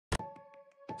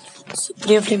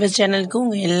Supriya flavours சேனலுக்கு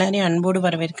உங்கள் எல்லாரையும் அன்போடு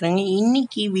வரவேற்கிறாங்க.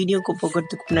 இன்றைக்கி வீடியோக்கு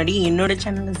போகிறதுக்கு முன்னாடி என்னோடய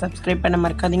சேனலை சப்ஸ்கிரைப் பண்ண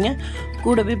மறக்காதீங்க.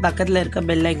 கூடவே பக்கத்தில் இருக்க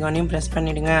பெல் ஐக்கானையும் ப்ரெஸ்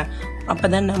பண்ணிவிடுங்க. அப்போ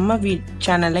தான் நம்ம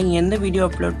சேனலில் எந்த வீடியோ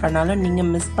அப்லோட் பண்ணாலும்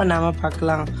நீங்கள் மிஸ் பண்ணாமல்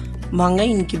பார்க்கலாம். வாங்க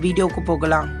இன்றைக்கி வீடியோவுக்கு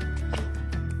போகலாம்.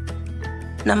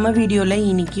 நம்ம வீடியோவில்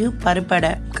இன்றைக்கி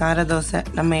பருப்படை கார தோசை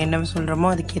நம்ம என்ன சொல்கிறோமோ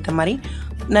அதுக்கேற்ற மாதிரி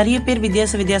நிறைய பேர்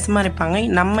வித்தியாசமாக இருப்பாங்க.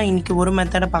 நம்ம இன்றைக்கி ஒரு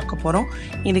மெத்தடை பார்க்க போகிறோம்.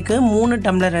 இதுக்கு 3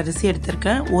 டம்ளர் அரிசி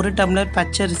எடுத்திருக்கேன். 1 டம்ளர்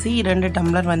பச்சரிசி, 2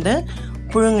 டம்ளர்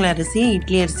புழுங்கல் அரிசி,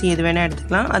 இட்லி அரிசி எது வேணால்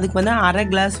எடுத்துக்கலாம். அதுக்கு அரை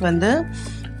கிளாஸ்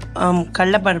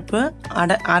கடலைப்பருப்பு,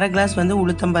 அரை கிளாஸ்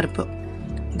உளுத்தம்பருப்பு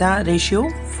தான் ரேஷியோ.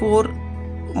 4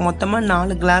 மொத்தமாக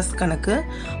 4 கிளாஸ் கணக்கு.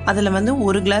 அதில்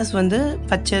 1 கிளாஸ்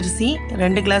பச்சரிசி,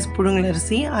 2 கிளாஸ் புழுங்கல்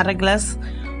அரிசி, அரை கிளாஸ்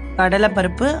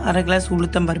கடலைப்பருப்பு, அரை கிளாஸ்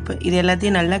உளுத்தம்பருப்பு, இது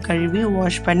எல்லாத்தையும் நல்லா கழுவி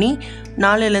வாஷ் பண்ணி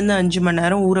 4லேருந்து 5 மணி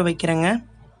நேரம் ஊற வைக்கிறேங்க.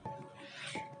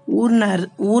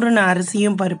 ஊறின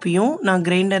அரிசியும் பருப்பையும் நான்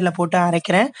கிரைண்டரில் போட்டு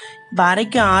அரைக்கிறேன். இப்போ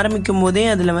அரைக்க ஆரம்பிக்கும் போதே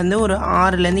அதில் ஒரு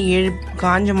 6லேருந்து 7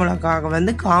 காஞ்ச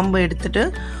மிளகாய் காம்பு எடுத்துகிட்டு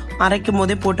அரைக்கும்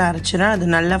போதே போட்டு அரைச்சிடறேன். அது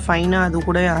நல்லா ஃபைனாக அது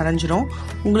கூட அரைஞ்சிரும்.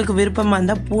 உங்களுக்கு விருப்பமாக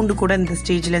இருந்தால் பூண்டு கூட இந்த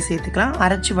ஸ்டேஜில் சேர்த்துக்கலாம்.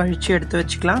 அரைச்சி வழித்து எடுத்து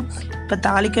வச்சுக்கலாம். இப்போ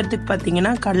தாளிக்கிறதுக்கு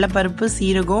பார்த்திங்கன்னா கடலைப்பருப்பு,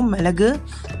 சீரகம், மிளகு,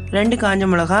 2 காஞ்ச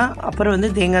மிளகா, அப்புறம்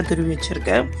தேங்காய் துருவி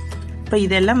வச்சுருக்கேன். இப்போ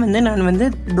இதெல்லாம் நான்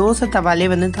தோசை தவாலே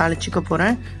தாளிச்சிக்க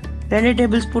போகிறேன். 2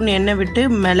 டேபிள் ஸ்பூன் எண்ணெய் விட்டு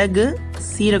மிளகு,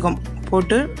 சீரகம்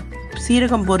போட்டு,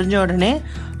 சீரகம் பொரிஞ்ச உடனே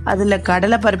அதில்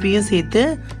கடலைப்பருப்பையும் சேர்த்து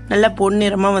நல்லா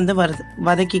பொன்னிறமாக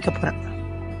வதக்கிக்க போகிறேன்.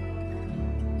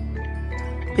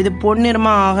 இது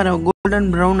பொன்னிறமாக ஆகிற கோல்டன்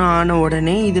ப்ரௌன் ஆன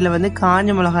உடனே இதில்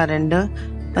காஞ்ச மிளகா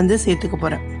 2 சேர்த்துக்க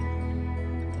போகிறேன்.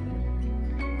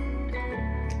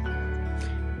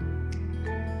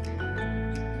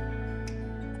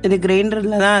 இது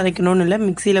கிரைண்டரில் தான் அரைக்கணும்னு இல்லை,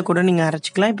 மிக்சியில் கூட நீங்கள்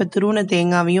அரைச்சிக்கலாம். இப்போ துருவின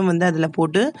தேங்காவையும் அதில்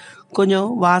போட்டு கொஞ்சம்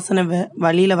வாசனை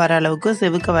வழியில் வர அளவுக்கு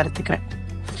செவுக்க வறுத்துக்கிறேன்.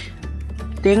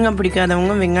 தேங்காய்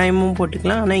பிடிக்காதவங்க வெங்காயமும்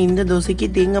போட்டுக்கலாம். ஆனால் இந்த தோசைக்கு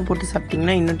தேங்காய் போட்டு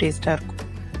சாப்பிட்டிங்கன்னா இன்னும் டேஸ்ட்டாக இருக்கும்.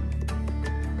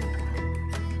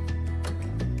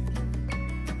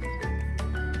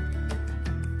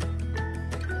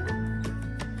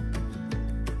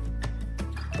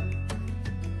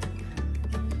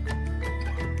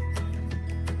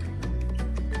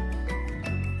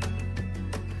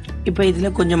 இப்போ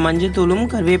இதில் கொஞ்சம் மஞ்சத்தூளும்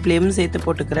கருவேப்பிலையும் சேர்த்து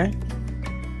போட்டுக்கிறேன்.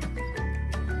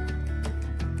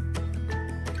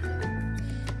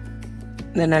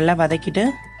 இதை நல்லா வதக்கிட்டு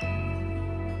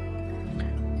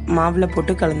மாவில்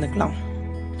போட்டு கலந்துக்கலாம்.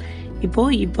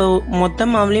 இப்போ மொத்த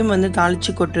மாவுலேயும்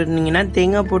தாளித்து கொட்டிருந்தீங்கன்னா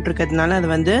தேங்காய் போட்டிருக்கிறதுனால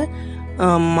அது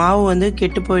மாவு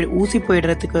கெட்டு ஊசி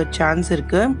போயிடுறதுக்கு சான்ஸ்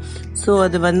இருக்குது. ஸோ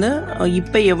அது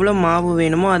இப்போ எவ்வளோ மாவு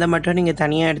வேணுமோ அதை மட்டும் நீங்கள்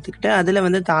தனியாக எடுத்துக்கிட்டு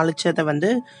அதில்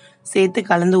தாளிச்சதை சேர்த்து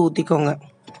கலந்து ஊற்றிக்கோங்க.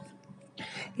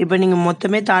 இப்போ நீங்கள்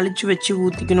மொத்தமே தாளித்து வச்சு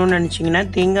ஊற்றிக்கணும்னு நினச்சிங்கன்னா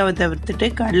தேங்காவை தவிர்த்துட்டு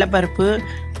கடலைப்பருப்பு,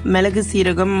 மிளகு,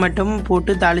 சீரகம் மட்டும்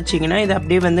போட்டு தாளிச்சிங்கன்னா இது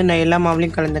அப்படியே எல்லா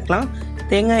மாவுலையும் கலந்துக்கலாம்.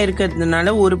 தேங்காய்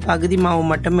இருக்கிறதுனால ஒரு பகுதி மாவு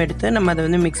மட்டும் எடுத்து நம்ம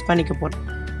அதை மிக்ஸ் பண்ணிக்க போகிறோம்.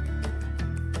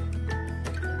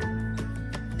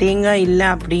 தேங்காய் இல்லை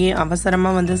அப்படியே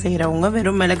அவசரமாக செய்கிறவங்க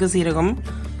வெறும் மிளகு, சீரகம்,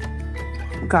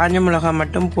 காஞ்ச மிளகாய்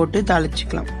மட்டும் போட்டு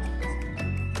தாளிச்சிக்கலாம்.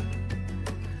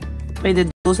 இப்போ இது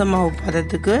தோசை மாவு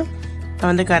பதத்துக்கு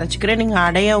நான் கரைச்சிக்கிறேன். நீங்கள்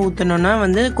அடையாக ஊற்றணுன்னா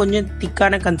கொஞ்சம்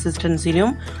திக்கான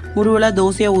கன்சிஸ்டன்சிலையும், முருவலாக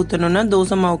தோசையாக ஊற்றணுன்னா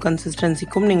தோசை மாவு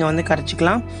கன்சிஸ்டன்சிக்கும் நீங்கள்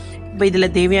கரைச்சிக்கலாம். இப்போ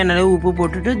இதில் தேவையான அளவு உப்பு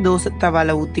போட்டுட்டு தோசை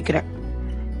தவாவில் ஊற்றிக்கிறேன்.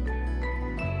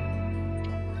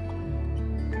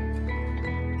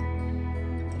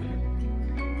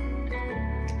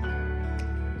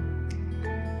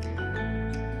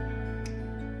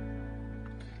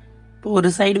 இப்போ ஒரு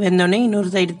சைடு வெந்தோடனே இன்னொரு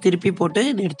சைடு திருப்பி போட்டு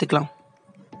இது எடுத்துக்கலாம்.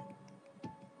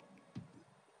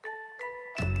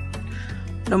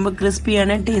 ரொம்ப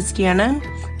கிறிஸ்பியான டேஸ்டியான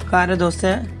கார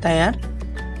தோசை தயார்.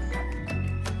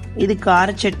 இது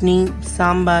கார சட்னி,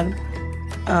 சாம்பார்,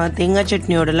 தேங்காய்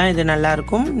சட்னியோடலாம் இது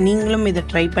நல்லாயிருக்கும். நீங்களும் இதை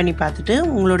ட்ரை பண்ணி பார்த்துட்டு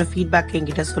உங்களோட ஃபீட்பேக்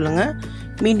என்கிட்ட சொல்லுங்கள்.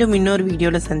 மீண்டும் இன்னொரு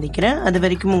வீடியோவில் சந்திக்கிறேன். அது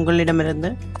வரைக்கும்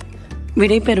உங்களிடமிருந்து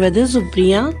விடைபெறுவது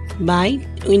சுப்ரியா. பாய்.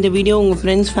 இந்த வீடியோ உங்கள்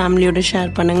ஃப்ரெண்ட்ஸ் ஃபேமிலியோட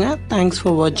ஷேர் பண்ணுங்கள். தேங்க்ஸ்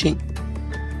ஃபார் வாட்சிங்.